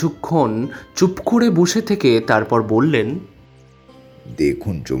কিছুক্ষণ চুপ করে বসে থেকে তারপর বললেন,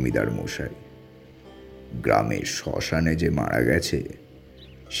 দেখুন জমিদার মশাই, গ্রামের শ্মশানে যে মারা গেছে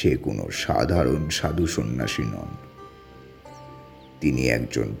সে কোনো সাধারণ সাধু সন্ন্যাসী নন। তিনি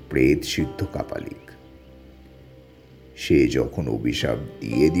একজন প্রেত সিদ্ধ কাপালিক। সে যখন অভিশাপ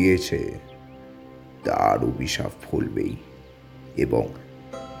দিয়ে দিয়েছে তার অভিশাপ ফলবেই, এবং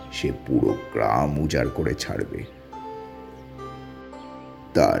সে পুরো গ্রাম উজাড় করে ছাড়বে।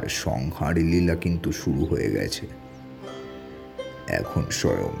 তার সংহার লীলা কিন্তু শুরু হয়ে গেছে। এখন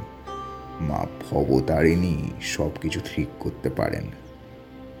স্বয়ং মা ভবতারিণী সব কিছু ঠিক করতে পারেন।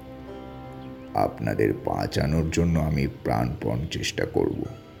 আপনাদের বাঁচানোর জন্য আমি প্রাণপণ চেষ্টা করব,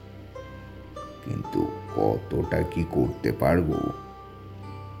 কিন্তু কতটা কি করতে পারবো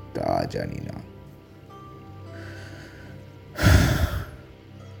তা জানি না।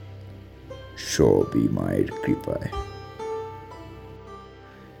 সবই মায়ের কৃপায়।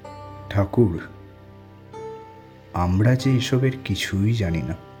 ঠাকুর, আমরা যে এসবের কিছুই জানি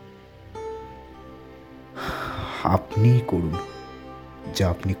না। আপনিই করুন যা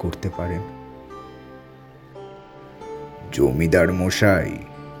আপনি করতে পারেন। জমিদার মশাই,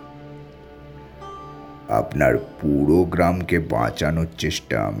 আপনার পুরো গ্রামকে বাঁচানোর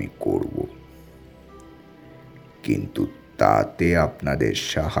চেষ্টা আমি করব, কিন্তু তাতে আপনাদের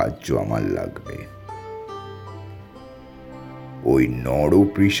সাহায্য আমার লাগবে। ওই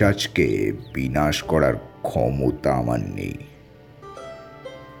নরপিশাচকে বিনাশ করার ক্ষমতা আমার নেই,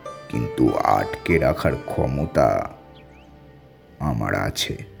 কিন্তু আটকে রাখার ক্ষমতা আমার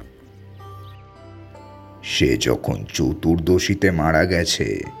আছে। সে যখন চতুর্দশীতে মারা গেছে,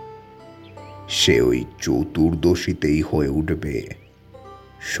 সে ওই চতুর্দশীতেই হয়ে উঠবে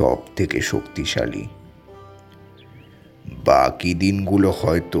সব থেকে শক্তিশালী। বাকি দিনগুলো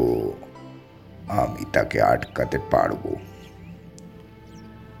হয়তো আমি তাকে আটকাতে পারবো।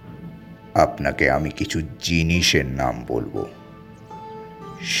 আপনাকে আমি কিছু জিনিসের নাম বলবো,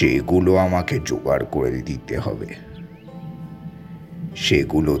 সেগুলো আমাকে জোগাড় করে দিতে হবে।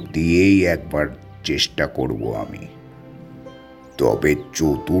 সেগুলো দিয়েই একবার চেষ্টা করব আমি। তবে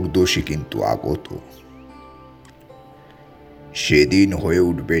চতুর্দশী কিন্তু আগত। সেদিন হয়ে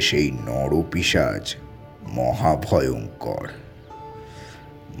উঠবে সেই নরপিশাচ মহাভয়ঙ্কর,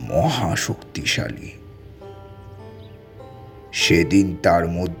 মহাশক্তিশালী। সেদিন তার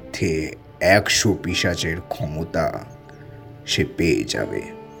মধ্যে 100 পিশাচের ক্ষমতা সে পেয়ে যাবে।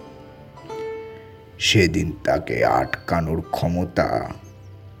 সেদিন তাকে আটকানোর ক্ষমতা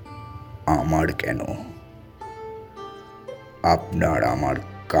আমার কেন, আপনার আমার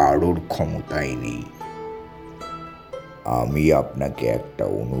কারোর ক্ষমতাই নেই। আমি আপনাকে একটা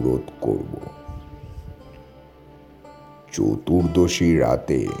অনুরোধ করব। চতুর্দশীর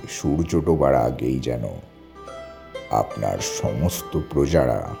রাতে সূর্য ডোবার আগেই যেন আপনার সমস্ত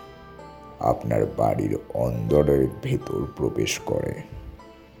প্রজারা আপনার বাড়ির অন্দরের ভেতর প্রবেশ করে।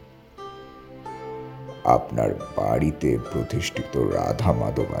 আপনার বাড়িতে প্রতিষ্ঠিত রাধা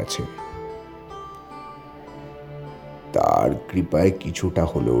মাধব আছে, তার কৃপায় কিছুটা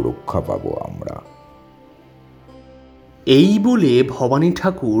হলেও রক্ষা পাবো আমরা। এই বলে ভবানী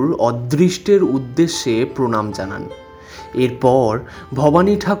ঠাকুর অদৃষ্টের উদ্দেশ্যে প্রণাম জানান। এরপর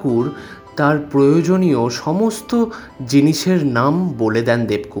ভবানী ঠাকুর তার প্রয়োজনীয় সমস্ত জিনিসের নাম বলে দেন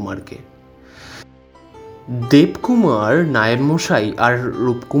দেবকুমারকে। দেবকুমার নায়েবমশাই আর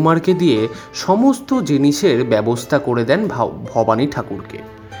রূপকুমারকে দিয়ে সমস্ত জিনিসের ব্যবস্থা করে দেন ভবানী ঠাকুরকে।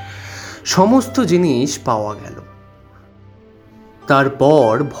 সমস্ত জিনিস পাওয়া গেল। তারপর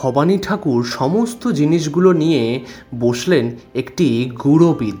ভবানী ঠাকুর সমস্ত জিনিসগুলো নিয়ে বসলেন একটি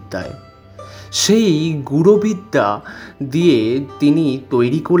গুড়বিদ্যায়। সেই গুড়বিদ্যা দিয়ে তিনি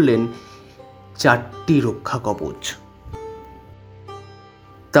তৈরি করলেন 4টি রক্ষা কবচ।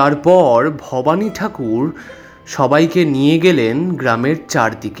 তারপর ভবানী ঠাকুর সবাইকে নিয়ে গেলেন গ্রামের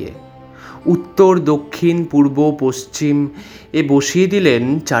চারদিকে, উত্তর, দক্ষিণ, পূর্ব, পশ্চিম বসিয়ে দিলেন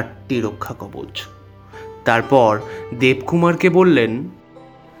 4টি রক্ষা কবচ। তারপর দেবকুমারকে বললেন,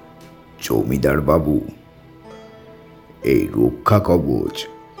 জমিদার বাবু, এই রক্ষা কবচ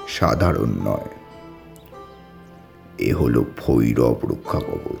সাধারণ নয়। এ হলো ভৈরব রক্ষা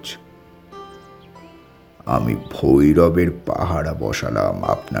কবচ। আমি ভৈরবের পাহারা বসালাম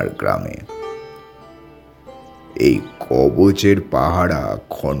আপনার গ্রামে। এই কবচের পাহারা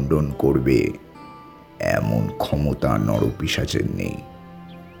খণ্ডন করবে এমন ক্ষমতা নরপিশাচের নেই,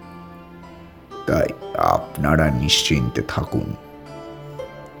 তাই আপনারা নিশ্চিন্তে থাকুন।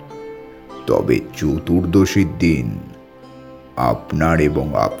 তবে চতুর্দশীর দিন আপনার এবং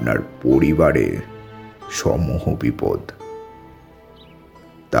আপনার পরিবারের সমূহ বিপদ।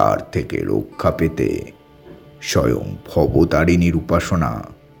 তার থেকে রক্ষা পেতে স্বয়ং ভবতারিণীর উপাসনা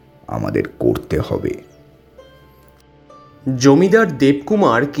আমাদের করতে হবে। জমিদার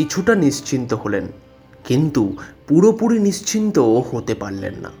দেবকুমার কিছুটা নিশ্চিন্ত হলেন, কিন্তু পুরোপুরি নিশ্চিন্ত হতে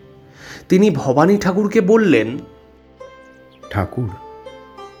পারলেন না। তিনি ভবানী ঠাকুরকে বললেন, ঠাকুর,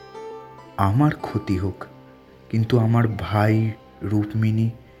 আমার ক্ষতি হোক, কিন্তু আমার ভাই রুক্মিণী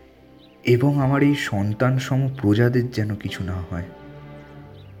এবং আমার এই সন্তান সম প্রজাদের যেন কিছু না হয়,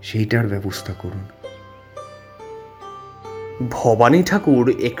 সেইটার ব্যবস্থা করুন। ভবানী ঠাকুর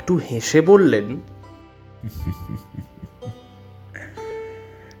একটু হেসে বললেন,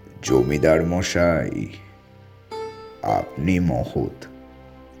 জমিদার মশাই, আপনি মহৎ।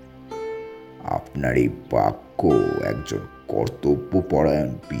 আপনার এই বাক্য একজন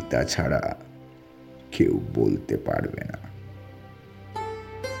কর্তব্যপরায়ণ পিতা ছাড়া কেউ বলতে পারবে না।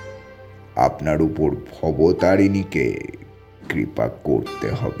 আপনার উপর ভবতারিণীকে কৃপা করতে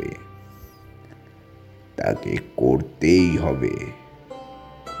হবে, তাকে করতেই হবে।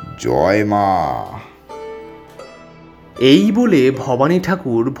 জয় মা। এই বলে ভবানী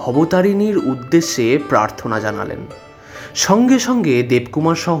ঠাকুর ভবতারিণীর উদ্দেশ্যে প্রার্থনা জানালেন। সঙ্গে সঙ্গে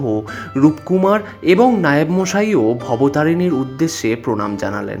দেবকুমার সহ রূপকুমার এবং নায়েব মশাইও ভবতারিণীর উদ্দেশ্যে প্রণাম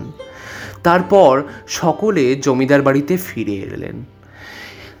জানালেন। তারপর সকলে জমিদার বাড়িতে ফিরে এলেন।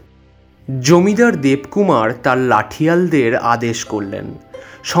 জমিদার দেবকুমার তার লাঠিয়ালদের আদেশ করলেন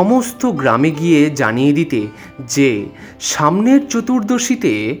সমস্ত গ্রামে গিয়ে জানিয়ে দিতে যে সামনের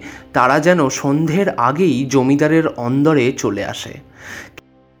চতুর্দশীতে তারা যেন সন্ধ্যের আগেই জমিদারের অন্দরে চলে আসে,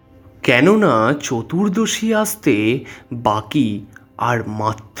 কেননা চতুর্দশী আসতে বাকি আর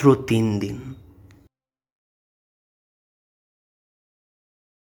মাত্র 3 দিন।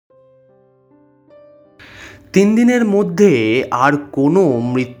 তিন দিনের মধ্যে আর কোনো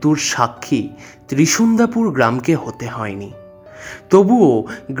মৃত্যুর সাক্ষী ত্রিশুন্দাপুর গ্রামকে হতে হয়নি। তবুও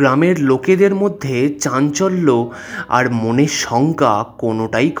গ্রামের লোকেদের মধ্যে চাঞ্চল্য আর মনের শঙ্কা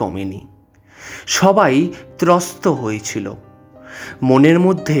কোনোটাই কমেনি। সবাই ত্রস্ত হয়েছিল। মনের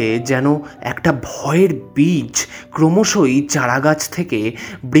মধ্যে যেন একটা ভয়ের বীজ ক্রমশই চারাগাছ থেকে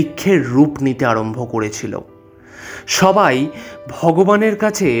বৃক্ষের রূপ নিতে আরম্ভ করেছিল। সবাই ভগবানের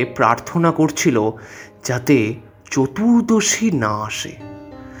কাছে প্রার্থনা করছিল যাতে চতুর্দশী না আসে,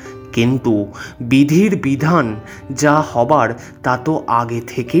 কিন্তু বিধির বিধান যা হবার তা তো আগে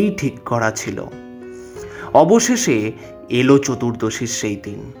থেকেই ঠিক করা ছিল। অবশেষে এলো চতুর্দশীর সেই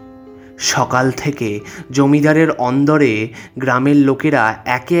দিন। সকাল থেকে জমিদারের অন্দরে গ্রামের লোকেরা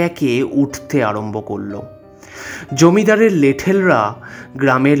একে একে উঠতে আরম্ভ করল। জমিদারের লেঠেলরা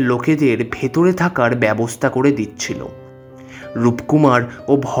গ্রামের লোকেদের ভেতরে থাকার ব্যবস্থা করে দিচ্ছিল। রূপকুমার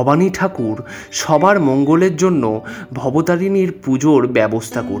ও ভবানী ঠাকুর সবার মঙ্গলের জন্য ভবতারিণীর পুজোর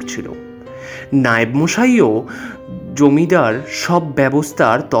ব্যবস্থা করছিল। নায়েব মশাইও জমিদার সব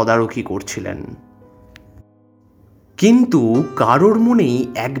ব্যবস্থার তদারকি করছিলেন। কিন্তু কারোর মনেই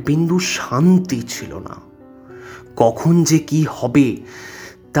এক বিন্দু শান্তি ছিল না। কখন যে কি হবে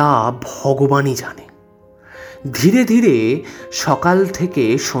তা ভগবানই জানে। ধীরে ধীরে সকাল থেকে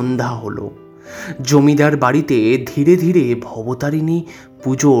সন্ধ্যা হলো। জমিদার বাড়িতে ধীরে ধীরে ভবতারিণী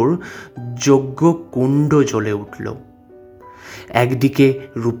পুজোর যজ্ঞ কুণ্ড জ্বলে উঠল। একদিকে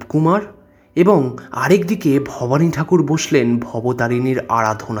রূপকুমার এবং আরেকদিকে ভবানী ঠাকুর বসলেন ভবতারিণীর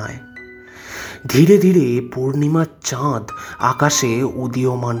আরাধনায়। ধীরে ধীরে পূর্ণিমার চাঁদ আকাশে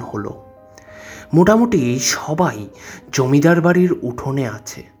উদীয়মান হলো। মোটামুটি সবাই জমিদার বাড়ির উঠোনে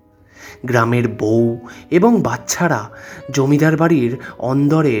আছে। গ্রামের বউ এবং বাচ্চারা জমিদার বাড়ির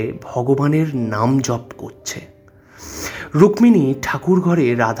অন্দরে ভগবানের নাম জপ করছে। রুক্মিণী ঠাকুর ঘরে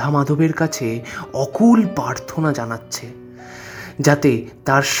রাধা মাধবের কাছে অকুল প্রার্থনা জানাচ্ছে যাতে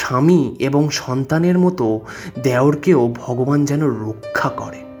তার স্বামী এবং সন্তানের মতো দেওরকেও ভগবান যেন রক্ষা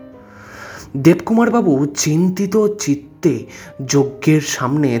করে। দেবকুমার বাবু চিন্তিত চিত্তে যজ্ঞের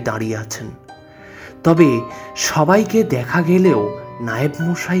সামনে দাঁড়িয়ে আছেন। তবে সবাইকে দেখা গেলেও নায়েব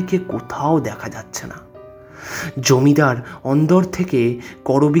মশাইকে কোথাও দেখা যাচ্ছে না। জমিদার অন্দর থেকে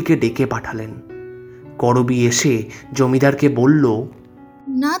করবীকে ডেকে পাঠালেন। করবী এসে জমিদারকে বলল,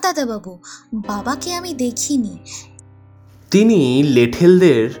 না দাদাবাবু, বাবাকে আমি দেখিনি। তিনি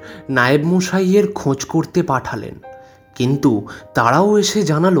লেঠেলদের নায়েব মশাইয়ের খোঁজ করতে পাঠালেন, কিন্তু তারাও এসে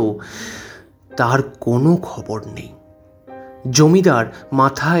জানালো তার কোনো খবর নেই। জমিদার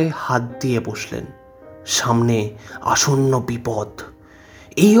মাথায় হাত দিয়ে বসলেন, সামনে আসন্ন বিপদ।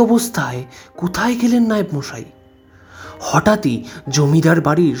 এই অবস্থায় কোথায় গেলেন নায়েব মশাই? হঠাৎই জমিদার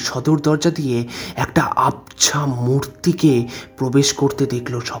বাড়ির সদর দরজা দিয়ে একটা আবছা মূর্তিকে প্রবেশ করতে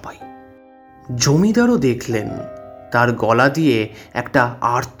দেখল সবাই। জমিদারও দেখলেন, তার গলা দিয়ে একটা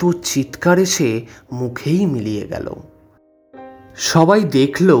আর্ত চিৎকার এসে মুখেই মিলিয়ে গেল। সবাই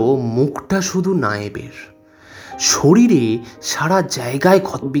দেখল মুখটা শুধু নায়েবের, শরীরে সারা জায়গায়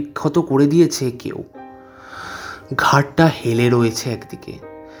ক্ষতবিক্ষত করে দিয়েছে কেউ। ঘাড়টা হেলে রয়েছে একদিকে।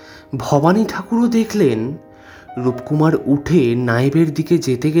 ভবানী ঠাকুরও দেখলেন। রূপকুমার উঠে নায়েবের দিকে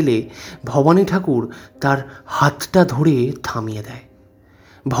যেতে গেলে ভবানী ঠাকুর তার হাতটা ধরে থামিয়ে দেয়।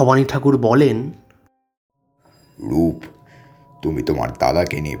 ভবানী ঠাকুর বলেন, রূপ, তুমি তোমার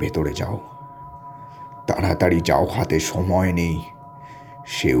দাদাকে নিয়ে ভেতরে যাও, তাড়াতাড়ি যাও, হাতে সময় নেই,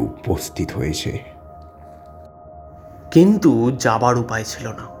 সে উপস্থিত হয়েছে। কিন্তু যাবার উপায় ছিল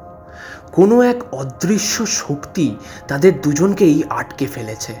না। কোনো এক অদৃশ্য শক্তি তাদের দুজনকেই আটকে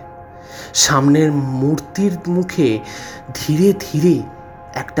ফেলেছে। সামনের মূর্তির মুখে ধীরে ধীরে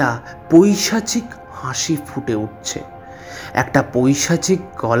একটা পৈশাচিক হাসি ফুটে উঠছে। একটা পৈশাচিক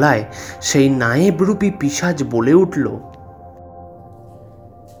গলায় সেই নায়েবরূপী পিশাচ বলে উঠল,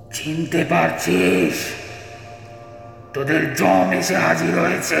 চিনতে পারছিস? তোদের জম এসে হাজির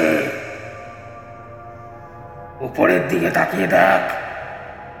হয়েছে। উপরের দিকে তাকিয়ে দেখ,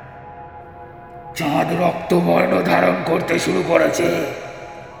 চাঁদ রক্তবর্ণ ধারণ করতে শুরু করেছে।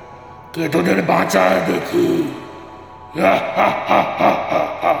 কে তোদের বাঁচায় দেখি।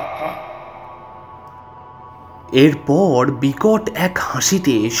 এরপর বিকট এক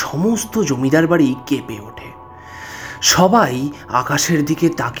হাসিতে সমস্ত জমিদার বাড়ি কেঁপে ওঠে। সবাই আকাশের দিকে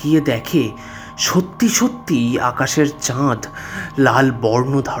তাকিয়ে দেখে সত্যি সত্যি আকাশের চাঁদ লাল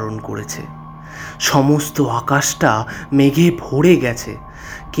বর্ণ ধারণ করেছে। সমস্ত আকাশটা মেঘে ভরে গেছে,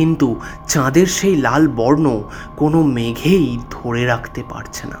 কিন্তু চাঁদের সেই লাল বর্ণ কোনো মেঘেই ধরে রাখতে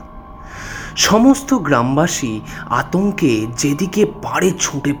পারছে না। সমস্ত গ্রামবাসী আতঙ্কে যেদিকে পারে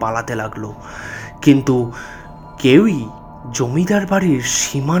ছুটে পালাতে লাগলো, কিন্তু কেউই জমিদার বাড়ির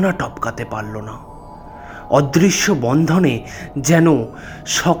সীমানা টপকাতে পারল না। অদৃশ্য বন্ধনে যেন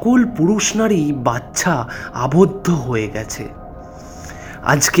সকল পুরুষ নারী বাচ্চা আবদ্ধ হয়ে গেছে।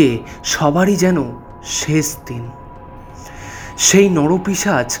 আজকে সবারই যেন শেষ দিন। সেই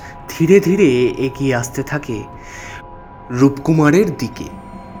নরপিশাচ ধীরে ধীরে এগিয়ে আসতে থাকে রূপকুমারের দিকে।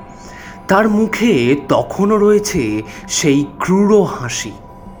 তার মুখে তখনও রয়েছে সেই ক্রূর হাসি।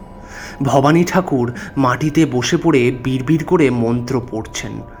 ভবানী ঠাকুর মাটিতে বসে পড়ে বিড়বিড় করে মন্ত্র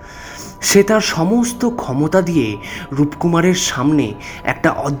পড়ছেন। সে তার সমস্ত ক্ষমতা দিয়ে রূপকুমারের সামনে একটা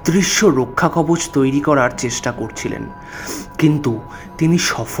অদৃশ্য রক্ষা কবচ তৈরি করার চেষ্টা করছিলেন, কিন্তু তিনি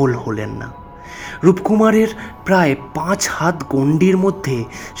সফল হলেন না। রূপকুমারের প্রায় 5 হাত গণ্ডির মধ্যে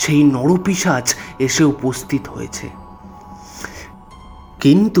সেই নরপিশাচ এসে উপস্থিত হয়েছে।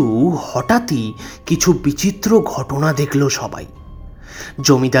 কিন্তু হঠাৎই কিছু বিচিত্র ঘটনা দেখল সবাই।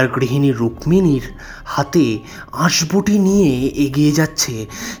 জমিদার গৃহিণী রুক্মিণীর হাতে আঁশবটি নিয়ে এগিয়ে যাচ্ছে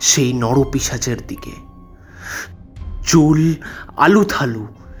সেই নরপিশাচের দিকে। চুল আলুথালু,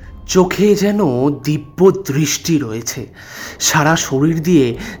 চোখে যেন দিব্য দৃষ্টি রয়েছে, সারা শরীর দিয়ে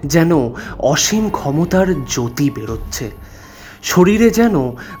যেন অসীম ক্ষমতার জ্যোতি বেরোচ্ছে। শরীরে যেন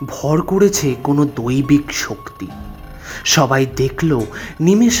ভর করেছে কোনো দৈবিক শক্তি। সবাই দেখল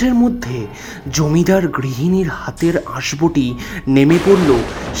নিমেষের মধ্যে জমিদার গৃহিণীর হাতের আঁশবটি নেমে পড়ল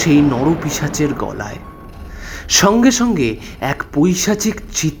সেই নরপিশাচের গলায়। সঙ্গে সঙ্গে এক পৈশাচিক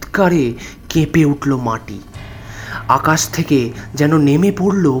চিৎকারে কেঁপে উঠল মাটি। আকাশ থেকে যেন নেমে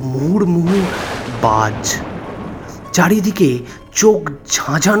পড়ল মুহুর্মুহু বাজ। চারিদিকে চোখ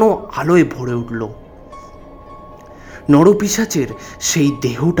ঝাঁঝানো আলোয় ভরে উঠল। নরপিশাচের সেই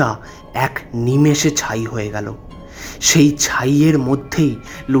দেহটা এক নিমেষে ছাই হয়ে গেল। সেই ছাইয়ের মধ্যেই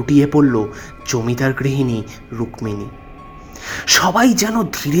লুটিয়ে পড়ল জমিদার গৃহিণী রুক্মিণী। সবাই যেন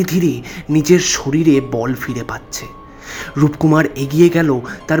ধীরে ধীরে নিজের শরীরে বল ফিরে পাচ্ছে। রূপকুমার এগিয়ে গেল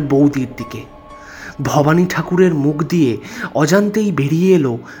তার বৌদির দিকে। ভবানী ঠাকুরের মুখ দিয়ে অজান্তেই বেরিয়ে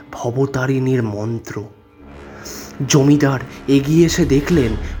এলো ভবতারিণীর মন্ত্র। জমিদার এগিয়ে এসে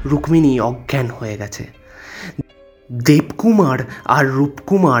দেখলেন রুক্মিণী অজ্ঞান হয়ে গেছে। দেবকুমার আর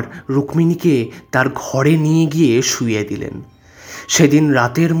রূপকুমার রুক্মিণীকে তার ঘরে নিয়ে গিয়ে শুইয়ে দিলেন। সেদিন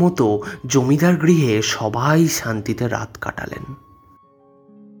রাতের মতো জমিদার গৃহে সবাই শান্তিতে রাত কাটালেন।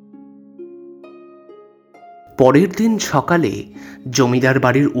 পরের দিন সকালে জমিদার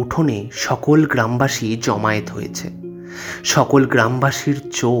বাড়ির উঠোনে সকল গ্রামবাসী জমায়েত হয়েছে। সকল গ্রামবাসীর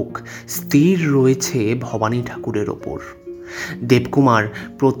চোখ স্থির রয়েছে ভবানী ঠাকুরের ওপর। দেবকুমার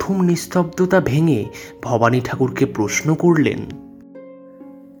প্রথম নিস্তব্ধতা ভেঙে ভবানী ঠাকুরকে প্রশ্ন করলেন,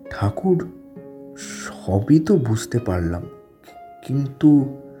 ঠাকুর, সবই তো বুঝতে পারলাম, কিন্তু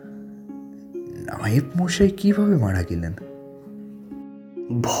নায়েব মশাই কিভাবে মারা গেলেন?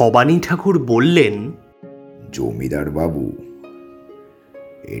 ভবানী ঠাকুর বললেন, জমিদার বাবু,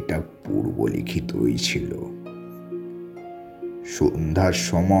 এটা পূর্বলিখিতই ছিল। সন্ধ্যার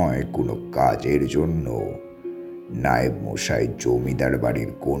সময় কোনো কাজের জন্য নায়েব মশাই জমিদার বাড়ির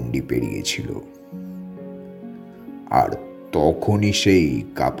গণ্ডি পেরিয়েছিল, আর তখনই সেই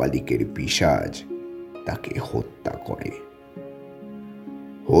কাপালিকের পিশাচ তাকে হত্যা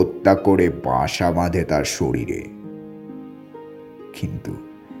করে বাসা বাঁধে তার শরীরে। কিন্তু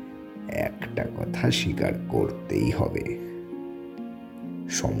একটা কথা স্বীকার করতেই হবে,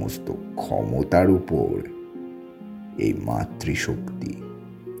 সমস্ত ক্ষমতার উপর এই মাতৃশক্তি।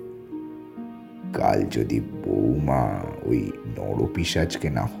 কাল যদি বৌমা ওই নরপিশাচকে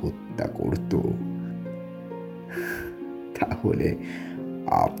না হত্যা করত, তাহলে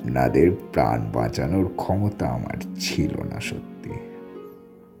আপনাদের প্রাণ বাঁচানোর ক্ষমতা আমার ছিল না। সত্যি,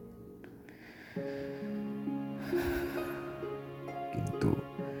 কিন্তু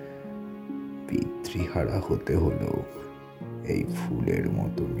পিতৃহারা হতে হলো এই ফুলের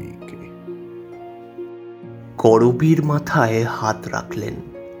মতো মেয়েকে। করবীর মাথায় হাত রাখলেন।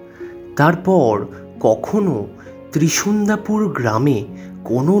 তারপর কখনো ত্রিসন্ধ্যাপুর গ্রামে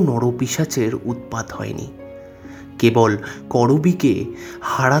কোনো নরপিশাচের উৎপাত হয়নি। কেবল করবীকে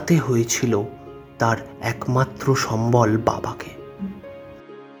হারাতে হয়েছিল তার একমাত্র সম্বল বাবাকে।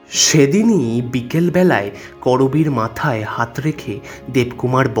 সেদিনই বিকেলবেলায় করবীর মাথায় হাত রেখে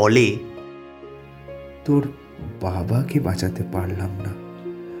দেবকুমার বলে, তোর বাবাকে বাঁচাতে পারলাম না,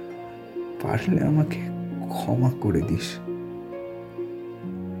 পারলে আমাকে ক্ষমা করে দিস।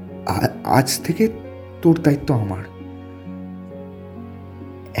 আজ থেকে তোর দায়িত্ব আমার।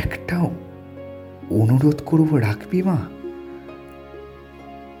 একটা অনুরোধ করব, রাখবি মা?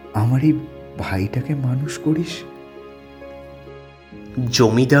 আমার এই ভাইটাকে মানুষ করিস।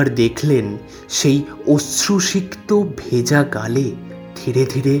 জমিদার দেখলেন সেই অশ্রুসিক্ত ভেজা গালে ধীরে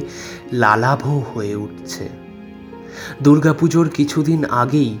ধীরে লালাভ হয়ে উঠছে। দুর্গাপুজোর কিছুদিন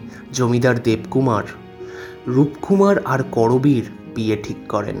আগেই জমিদার দেবকুমার রূপকুমার আর করবীর বিয়ে ঠিক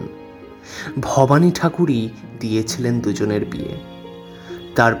করেন। ভবানী ঠাকুরই দিয়েছিলেন দুজনের বিয়ে।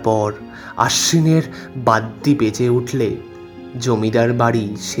 তারপর আশ্বিনের বাদ্যি বেজে উঠলে জমিদার বাড়ি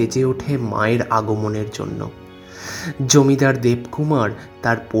সেজে ওঠে মায়ের আগমনের জন্য। জমিদার দেবকুমার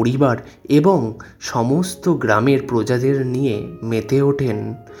তার পরিবার এবং সমস্ত গ্রামের প্রজাদের নিয়ে মেতে ওঠেন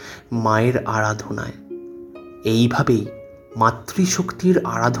মায়ের আরাধনায়। এইভাবেই মাতৃশক্তির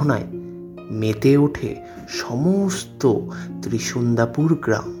আরাধনায় মেতে ওঠে সমস্ত ত্রিসন্ধ্যাপুর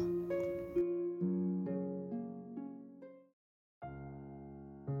গ্রাম।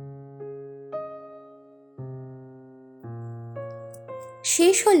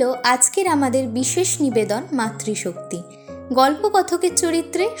 শেষ হলো আজকের আমাদের বিশেষ নিবেদন মাতৃশক্তি। গল্পকথকের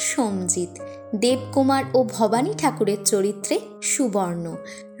চরিত্রে সোমজিৎ, দেবকুমার ও ভবানী ঠাকুরের চরিত্রে সুবর্ণ,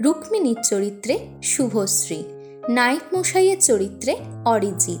 রুক্মিণীর চরিত্রে শুভশ্রী, নায়েব মশাইয়ের চরিত্রে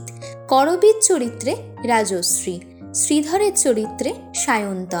অরিজিৎ, করবীর চরিত্রে রাজশ্রী, শ্রীধরের চরিত্রে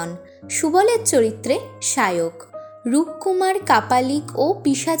সায়ন্তন, সুবলের চরিত্রে সায়ক, রূপকুমার, কাপালিক ও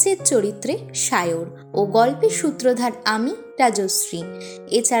পিশাচের চরিত্রে সায়র ও গল্পের সূত্রধার আমি রাজশ্রী।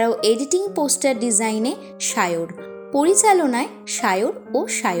 এছাড়াও এডিটিং, পোস্টার ডিজাইনে সায়র, পরিচালনায় সায়র ও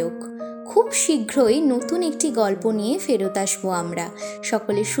সায়ক। খুব শীঘ্রই নতুন একটি গল্প নিয়ে ফেরত আসবো আমরা।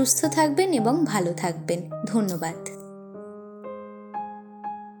 সকলে সুস্থ থাকবেন এবং ভালো থাকবেন। ধন্যবাদ।